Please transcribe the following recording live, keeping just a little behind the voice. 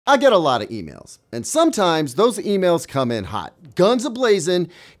I get a lot of emails, and sometimes those emails come in hot, guns a-blazing,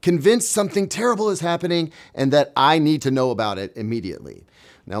 convinced something terrible is happening and that I need to know about it immediately.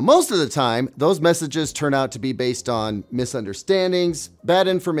 Now, most of the time, those messages turn out to be based on misunderstandings, bad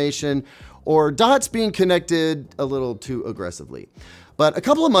information, or dots being connected a little too aggressively. But a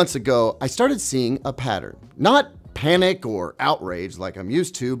couple of months ago, I started seeing a pattern. Not panic or outrage like I'm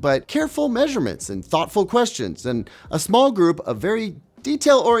used to, but careful measurements and thoughtful questions, and a small group of very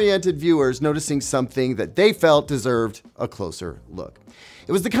detail-oriented viewers noticing something that they felt deserved a closer look.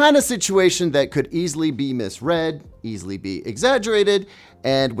 It was the kind of situation that could easily be misread, easily be exaggerated,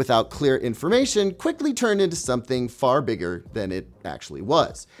 and without clear information, quickly turn into something far bigger than it actually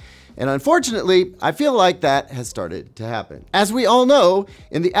was. And unfortunately, I feel like that has started to happen. As we all know,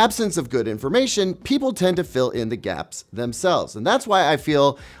 in the absence of good information, people tend to fill in the gaps themselves. And that's why I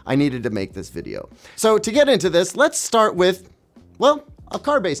feel I needed to make this video. So to get into this, let's start with, well, a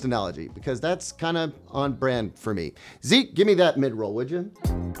car-based analogy, because that's kind of on brand for me. Zeke, give me that mid-roll, would you?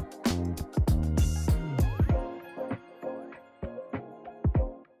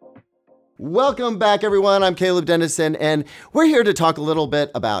 Welcome back, everyone. I'm Caleb Dennison, and we're here to talk a little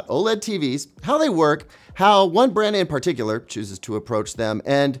bit about OLED TVs, how they work, how one brand in particular chooses to approach them,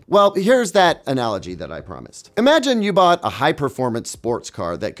 and, well, here's that analogy that I promised. Imagine you bought a high-performance sports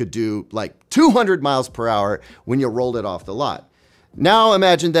car that could do like 200 miles per hour when you rolled it off the lot. Now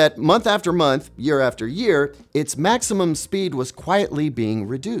imagine that month after month, year after year, its maximum speed was quietly being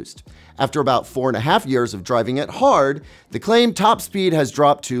reduced. After about 4.5 years of driving it hard, the claimed top speed has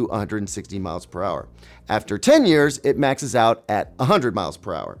dropped to 160 miles per hour. After 10 years, it maxes out at 100 miles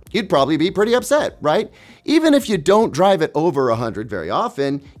per hour. You'd probably be pretty upset, right? Even if you don't drive it over 100 very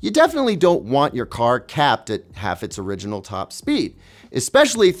often, you definitely don't want your car capped at half its original top speed,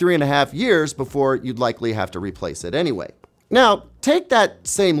 especially 3.5 years before you'd likely have to replace it anyway. Now, take that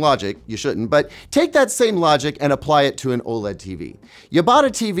same logic, you shouldn't, but take that same logic and apply it to an OLED TV. You bought a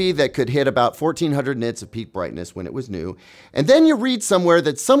TV that could hit about 1400 nits of peak brightness when it was new, and then you read somewhere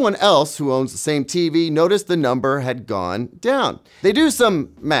that someone else who owns the same TV noticed the number had gone down. They do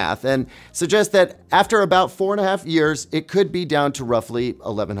some math and suggest that after about 4.5 years, it could be down to roughly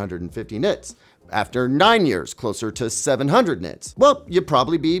 1150 nits. After 9 years, closer to 700 nits. Well, you'd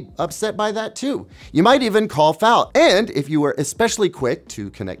probably be upset by that too. You might even call foul. And if you were especially quick to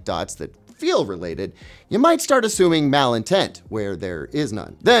connect dots that feel related, you might start assuming malintent where there is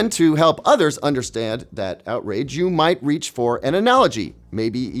none. Then, to help others understand that outrage, you might reach for an analogy,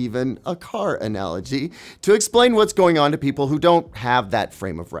 maybe even a car analogy, to explain what's going on to people who don't have that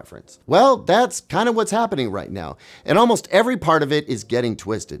frame of reference. Well, that's kind of what's happening right now, and almost every part of it is getting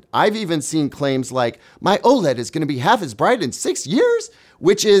twisted. I've even seen claims like, my OLED is going to be half as bright in 6 years,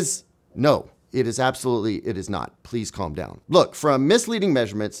 which is no. It is not. Please calm down. Look, from misleading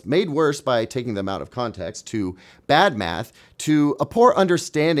measurements made worse by taking them out of context, to bad math, to a poor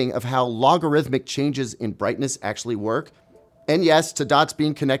understanding of how logarithmic changes in brightness actually work, and yes, to dots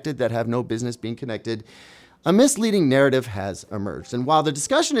being connected that have no business being connected, a misleading narrative has emerged. And while the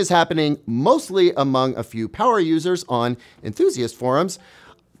discussion is happening mostly among a few power users on enthusiast forums,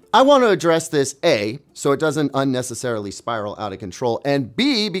 I want to address this A, so it doesn't unnecessarily spiral out of control, and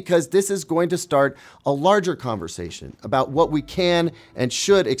B, because this is going to start a larger conversation about what we can and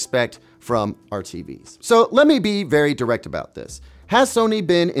should expect from our TVs. So let me be very direct about this. Has Sony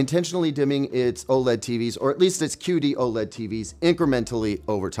been intentionally dimming its OLED TVs, or at least its QD-OLED TVs, incrementally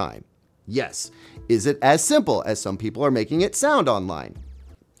over time? Yes. Is it as simple as some people are making it sound online?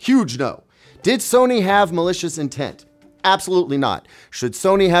 Huge no. Did Sony have malicious intent? Absolutely not. Should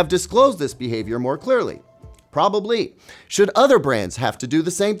Sony have disclosed this behavior more clearly? Probably. Should other brands have to do the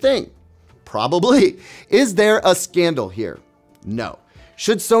same thing? Probably. Is there a scandal here? No.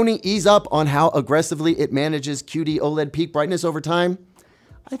 Should Sony ease up on how aggressively it manages QD-OLED peak brightness over time?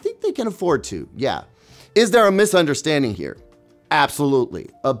 I think they can afford to, yeah. Is there a misunderstanding here? Absolutely,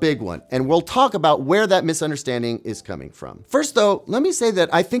 a big one, and we'll talk about where that misunderstanding is coming from. First though, let me say that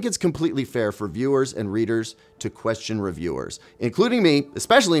I think it's completely fair for viewers and readers to question reviewers, including me,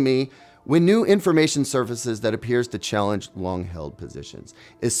 especially me, when new information surfaces that appears to challenge long-held positions,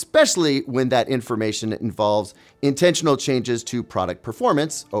 especially when that information involves intentional changes to product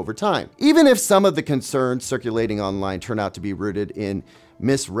performance over time. Even if some of the concerns circulating online turn out to be rooted in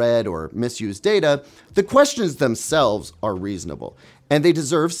misread or misused data, the questions themselves are reasonable, and they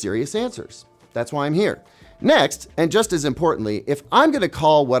deserve serious answers. That's why I'm here. Next, and just as importantly, if I'm going to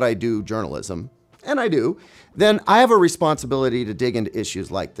call what I do journalism, and I do, then I have a responsibility to dig into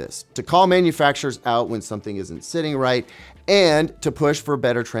issues like this, to call manufacturers out when something isn't sitting right, and to push for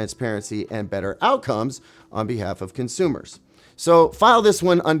better transparency and better outcomes on behalf of consumers. So file this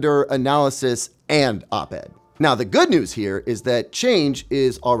one under analysis and op-ed. Now, the good news here is that change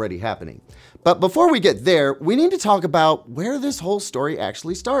is already happening. But before we get there, we need to talk about where this whole story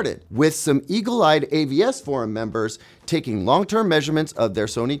actually started, with some eagle-eyed AVS forum members taking long-term measurements of their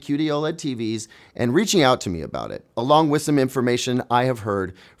Sony QD-OLED TVs and reaching out to me about it, along with some information I have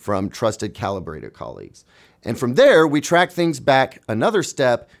heard from trusted calibrator colleagues. And from there, we track things back another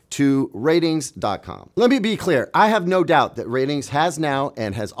step to ratings.com. Let me be clear, I have no doubt that Ratings has now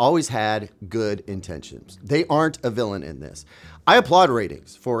and has always had good intentions. They aren't a villain in this. I applaud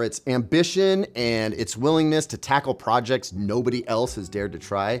Ratings for its ambition and its willingness to tackle projects nobody else has dared to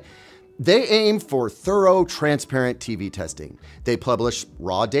try. They aim for thorough, transparent TV testing. They publish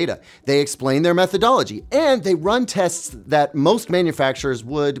raw data. They explain their methodology, and they run tests that most manufacturers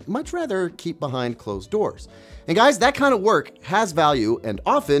would much rather keep behind closed doors. And guys, that kind of work has value and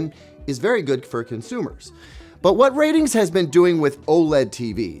often is very good for consumers. But what Ratings has been doing with OLED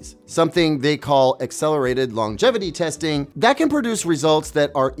TVs, something they call accelerated longevity testing, that can produce results that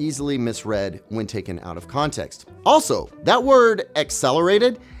are easily misread when taken out of context. Also, that word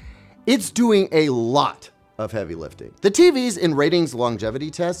accelerated, it's doing a lot of heavy lifting. The TVs in Ratings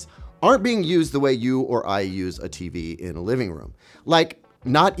longevity tests aren't being used the way you or I use a TV in a living room. Like,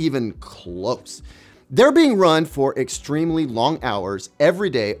 not even close. They're being run for extremely long hours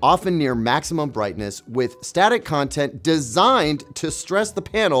every day, often near maximum brightness, with static content designed to stress the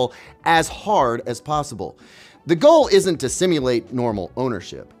panel as hard as possible. The goal isn't to simulate normal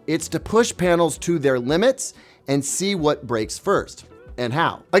ownership. It's to push panels to their limits and see what breaks first. And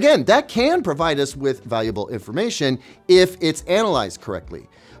how. Again, that can provide us with valuable information if it's analyzed correctly.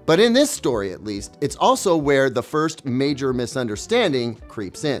 But in this story, at least, it's also where the first major misunderstanding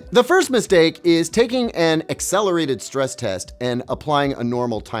creeps in. The first mistake is taking an accelerated stress test and applying a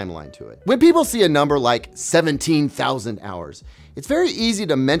normal timeline to it. When people see a number like 17,000 hours, it's very easy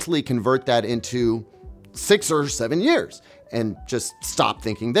to mentally convert that into 6 or 7 years and just stop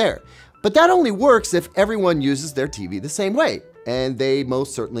thinking there. But that only works if everyone uses their TV the same way. And they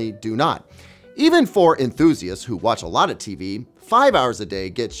most certainly do not. Even for enthusiasts who watch a lot of TV, 5 hours a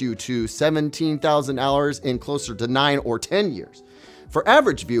day gets you to 17,000 hours in closer to 9 or 10 years. For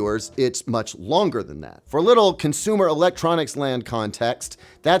average viewers, it's much longer than that. For a little consumer electronics land context,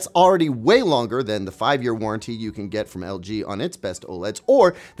 that's already way longer than the 5-year warranty you can get from LG on its best OLEDs,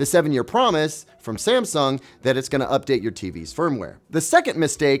 or the 7-year promise from Samsung that it's gonna update your TV's firmware. The second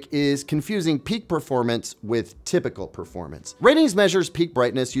mistake is confusing peak performance with typical performance. Ratings measures peak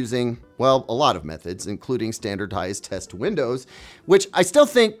brightness using, well, a lot of methods, including standardized test windows, which I still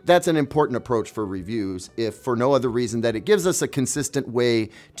think that's an important approach for reviews, if for no other reason that it gives us a consistent way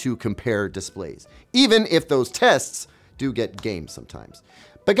to compare displays, even if those tests do get gamed sometimes.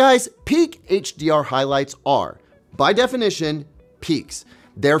 But guys, peak HDR highlights are, by definition, peaks.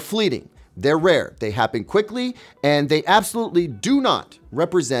 They're fleeting, they're rare, they happen quickly, and they absolutely do not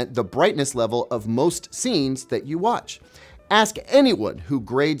represent the brightness level of most scenes that you watch. Ask anyone who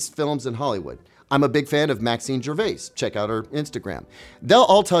grades films in Hollywood. I'm a big fan of Maxine Gervais. Check out her Instagram. They'll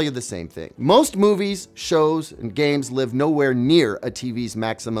all tell you the same thing. Most movies, shows, and games live nowhere near a TV's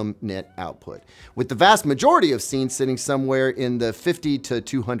maximum nit output, with the vast majority of scenes sitting somewhere in the 50 to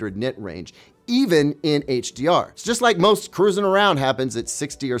 200 nit range, even in HDR. It's just like most cruising around happens at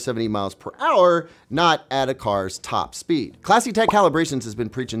 60 or 70 miles per hour, not at a car's top speed. Classy Tech Calibrations has been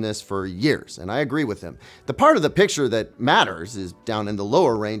preaching this for years, and I agree with him. The part of the picture that matters is down in the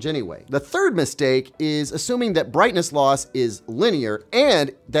lower range anyway. The third mistake is assuming that brightness loss is linear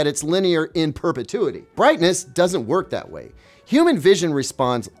and that it's linear in perpetuity. Brightness doesn't work that way. Human vision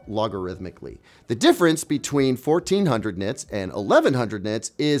responds logarithmically. The difference between 1400 nits and 1100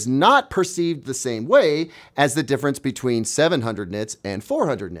 nits is not perceived the same way as the difference between 700 nits and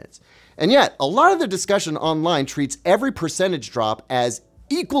 400 nits. And yet, a lot of the discussion online treats every percentage drop as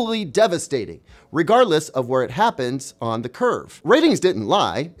equally devastating, regardless of where it happens on the curve. Ratings didn't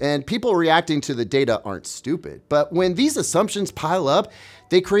lie, and people reacting to the data aren't stupid. But when these assumptions pile up,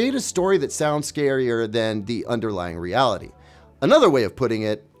 they create a story that sounds scarier than the underlying reality. Another way of putting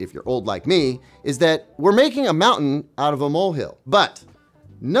it, if you're old like me, is that we're making a mountain out of a molehill. But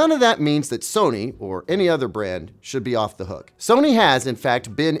none of that means that Sony, or any other brand, should be off the hook. Sony has, in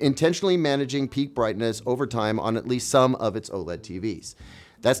fact, been intentionally managing peak brightness over time on at least some of its OLED TVs.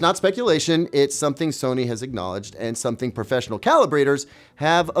 That's not speculation, it's something Sony has acknowledged and something professional calibrators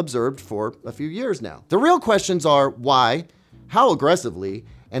have observed for a few years now. The real questions are why, how aggressively,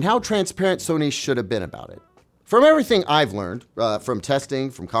 and how transparent Sony should have been about it. From everything I've learned, from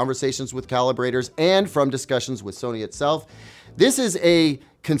testing, from conversations with calibrators, and from discussions with Sony itself, this is a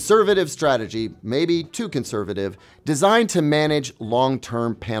conservative strategy, maybe too conservative, designed to manage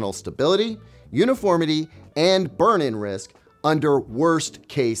long-term panel stability, uniformity, and burn-in risk under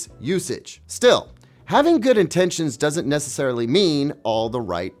worst-case usage. Still, having good intentions doesn't necessarily mean all the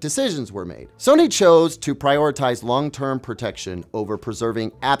right decisions were made. Sony chose to prioritize long-term protection over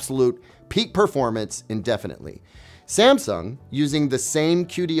preserving absolute peak performance indefinitely. Samsung, using the same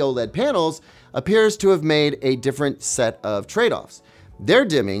QD-OLED panels, appears to have made a different set of trade-offs. Their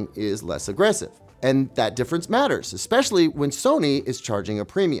dimming is less aggressive, and that difference matters, especially when Sony is charging a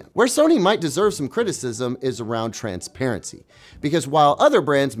premium. Where Sony might deserve some criticism is around transparency, because while other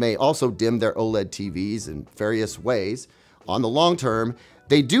brands may also dim their OLED TVs in various ways, on the long term,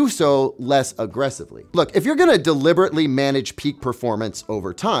 they do so less aggressively. Look, if you're gonna deliberately manage peak performance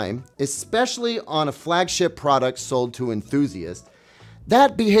over time, especially on a flagship product sold to enthusiasts,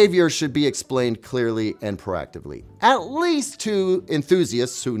 that behavior should be explained clearly and proactively, at least to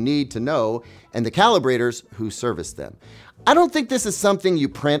enthusiasts who need to know and the calibrators who service them. I don't think this is something you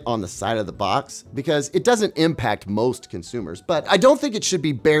print on the side of the box because it doesn't impact most consumers, but I don't think it should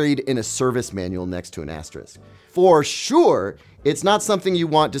be buried in a service manual next to an asterisk. For sure, it's not something you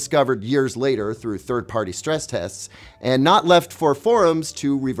want discovered years later through third-party stress tests and not left for forums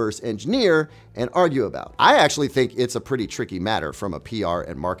to reverse engineer and argue about. I actually think it's a pretty tricky matter from a PR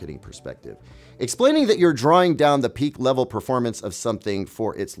and marketing perspective. Explaining that you're drawing down the peak level performance of something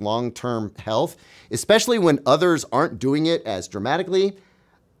for its long-term health, especially when others aren't doing it as dramatically,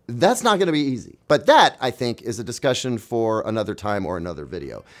 that's not gonna be easy. But that, I think, is a discussion for another time or another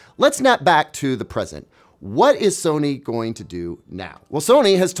video. Let's snap back to the present. What is Sony going to do now? Well,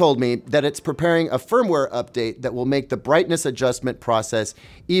 Sony has told me that it's preparing a firmware update that will make the brightness adjustment process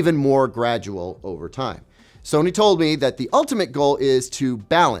even more gradual over time. Sony told me that the ultimate goal is to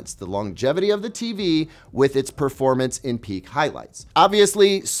balance the longevity of the TV with its performance in peak highlights.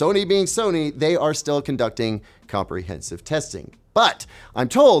 Obviously, Sony being Sony, they are still conducting comprehensive testing. But I'm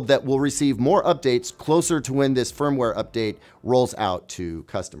told that we'll receive more updates closer to when this firmware update rolls out to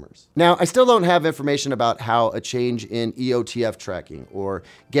customers. Now, I still don't have information about how a change in EOTF tracking or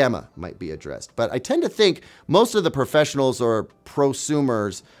gamma might be addressed, but I tend to think most of the professionals or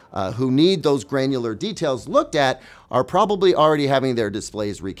prosumers who need those granular details looked at are probably already having their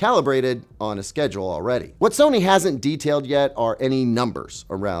displays recalibrated on a schedule already. What Sony hasn't detailed yet are any numbers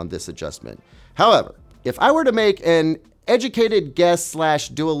around this adjustment. However, if I were to make an educated guess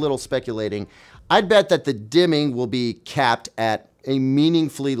 / do a little speculating, I'd bet that the dimming will be capped at a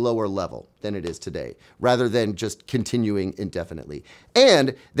meaningfully lower level than it is today, rather than just continuing indefinitely,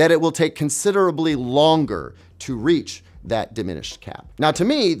 and that it will take considerably longer to reach that diminished cap. Now, to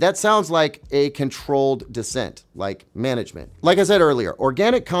me, that sounds like a controlled descent, like management. Like I said earlier,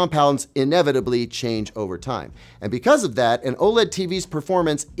 organic compounds inevitably change over time. And because of that, an OLED TV's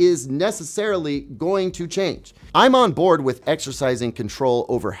performance is necessarily going to change. I'm on board with exercising control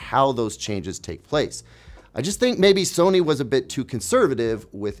over how those changes take place. I just think maybe Sony was a bit too conservative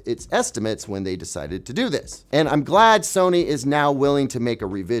with its estimates when they decided to do this. And I'm glad Sony is now willing to make a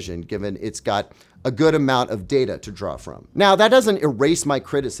revision, given it's got a good amount of data to draw from. Now, that doesn't erase my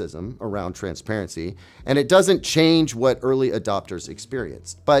criticism around transparency, and it doesn't change what early adopters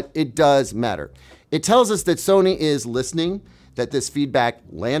experienced, but it does matter. It tells us that Sony is listening, that this feedback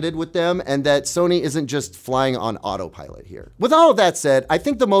landed with them, and that Sony isn't just flying on autopilot here. With all of that said, I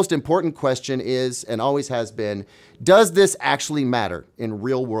think the most important question is, and always has been, does this actually matter in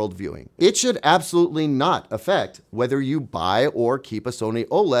real-world viewing? It should absolutely not affect whether you buy or keep a Sony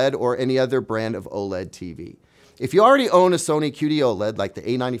OLED or any other brand of OLED TV. If you already own a Sony QD-OLED like the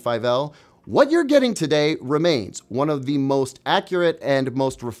A95L, what you're getting today remains one of the most accurate and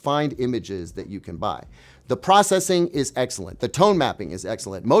most refined images that you can buy. The processing is excellent. The tone mapping is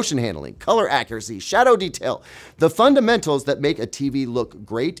excellent. Motion handling, color accuracy, shadow detail. The fundamentals that make a TV look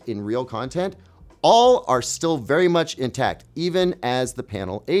great in real content all are still very much intact, even as the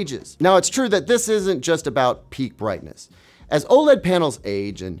panel ages. Now, it's true that this isn't just about peak brightness. As OLED panels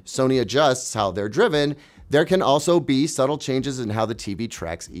age and Sony adjusts how they're driven, there can also be subtle changes in how the TV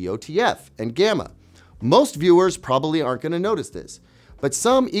tracks EOTF and gamma. Most viewers probably aren't going to notice this, but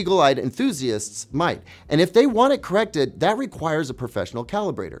some eagle-eyed enthusiasts might. And if they want it corrected, that requires a professional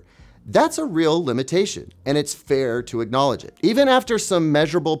calibrator. That's a real limitation, and it's fair to acknowledge it. Even after some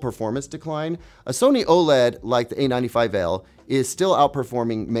measurable performance decline, a Sony OLED like the A95L is still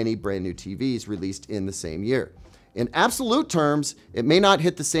outperforming many brand new TVs released in the same year. In absolute terms, it may not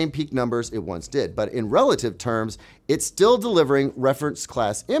hit the same peak numbers it once did, but in relative terms, it's still delivering reference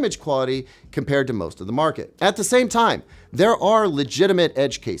class image quality compared to most of the market. At the same time, there are legitimate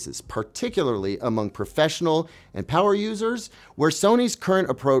edge cases, particularly among professional and power users, where Sony's current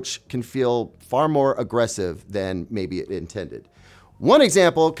approach can feel far more aggressive than maybe it intended. One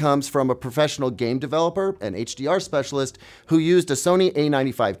example comes from a professional game developer, an HDR specialist, who used a Sony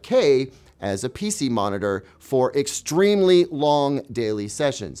A95K as a PC monitor for extremely long daily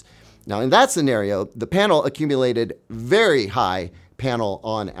sessions. Now, in that scenario, the panel accumulated very high panel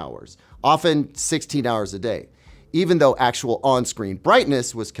on hours, often 16 hours a day, even though actual on-screen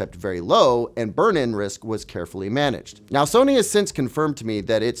brightness was kept very low and burn-in risk was carefully managed. Now, Sony has since confirmed to me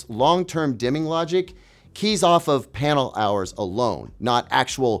that its long-term dimming logic keys off of panel hours alone, not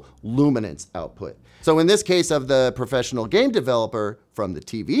actual luminance output. So in this case of the professional game developer, from the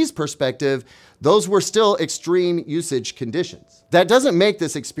TV's perspective, those were still extreme usage conditions. That doesn't make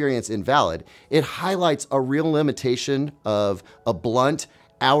this experience invalid. It highlights a real limitation of a blunt,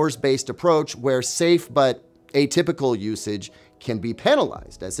 hours-based approach where safe but atypical usage can be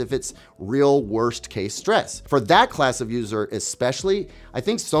penalized, as if it's real worst-case stress. For that class of user especially, I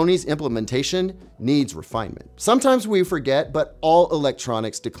think Sony's implementation needs refinement. Sometimes we forget, but all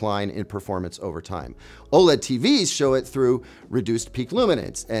electronics decline in performance over time. OLED TVs show it through reduced peak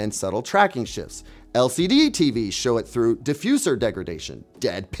luminance and subtle tracking shifts. LCD TVs show it through diffuser degradation,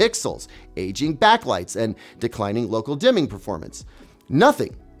 dead pixels, aging backlights, and declining local dimming performance.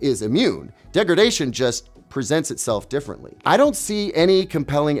 Nothing is immune. Degradation just presents itself differently. I don't see any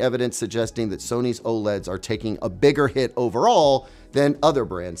compelling evidence suggesting that Sony's OLEDs are taking a bigger hit overall than other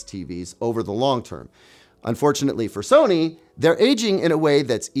brands' TVs over the long term. Unfortunately for Sony, they're aging in a way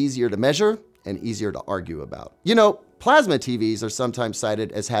that's easier to measure and easier to argue about. You know, plasma TVs are sometimes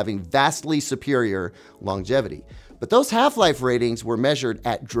cited as having vastly superior longevity, but those half-life ratings were measured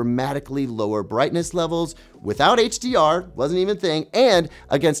at dramatically lower brightness levels, without HDR, wasn't even a thing, and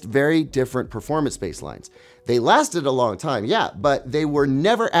against very different performance baselines. They lasted a long time, yeah, but they were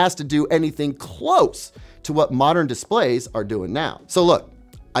never asked to do anything close to what modern displays are doing now. So look,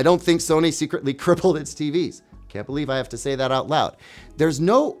 I don't think Sony secretly crippled its TVs. Can't believe I have to say that out loud. There's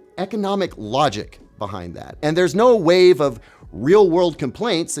no economic logic behind that, and there's no wave of real-world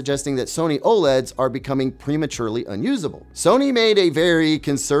complaints suggesting that Sony OLEDs are becoming prematurely unusable. Sony made a very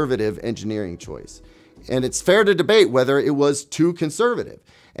conservative engineering choice, and it's fair to debate whether it was too conservative.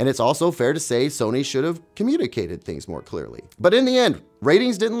 And it's also fair to say Sony should have communicated things more clearly. But in the end,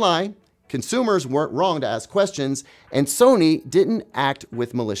 ratings didn't lie, consumers weren't wrong to ask questions, and Sony didn't act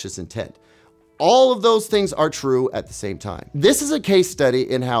with malicious intent. All of those things are true at the same time. This is a case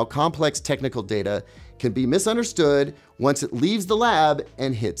study in how complex technical data can be misunderstood once it leaves the lab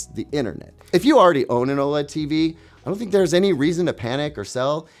and hits the internet. If you already own an OLED TV, I don't think there's any reason to panic or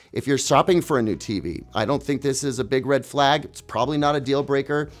sell. If you're shopping for a new TV, I don't think this is a big red flag. It's probably not a deal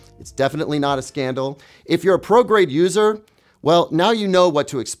breaker. It's definitely not a scandal. If you're a pro-grade user, well, now you know what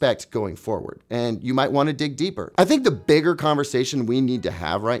to expect going forward, and you might want to dig deeper. I think the bigger conversation we need to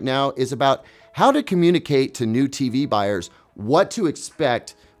have right now is about how to communicate to new TV buyers what to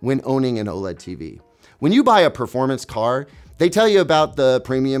expect when owning an OLED TV. When you buy a performance car, they tell you about the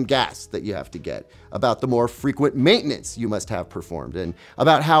premium gas that you have to get, about the more frequent maintenance you must have performed, and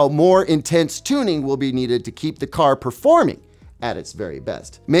about how more intense tuning will be needed to keep the car performing at its very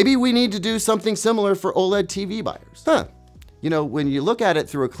best. Maybe we need to do something similar for OLED TV buyers. You know, when you look at it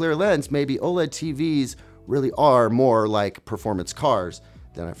through a clear lens, maybe OLED TVs really are more like performance cars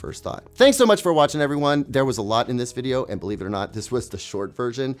than I first thought. Thanks so much for watching, everyone. There was a lot in this video, and believe it or not, this was the short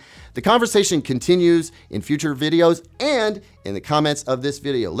version. The conversation continues in future videos and in the comments of this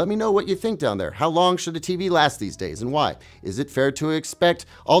video. Let me know what you think down there. How long should a TV last these days, and why? Is it fair to expect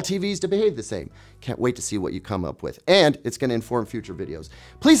all TVs to behave the same? Can't wait to see what you come up with, and it's gonna inform future videos.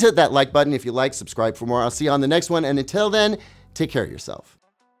 Please hit that like button if you like, subscribe for more. I'll see you on the next one, and until then, take care of yourself.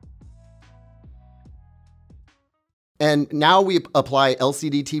 And now we apply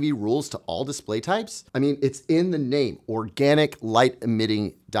LCD TV rules to all display types. I mean, it's in the name, organic light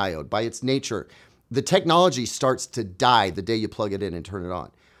emitting diode. By its nature, the technology starts to die the day you plug it in and turn it on.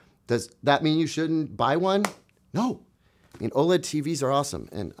 Does that mean you shouldn't buy one? No. I mean, OLED TVs are awesome,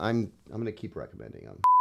 and I'm gonna keep recommending them.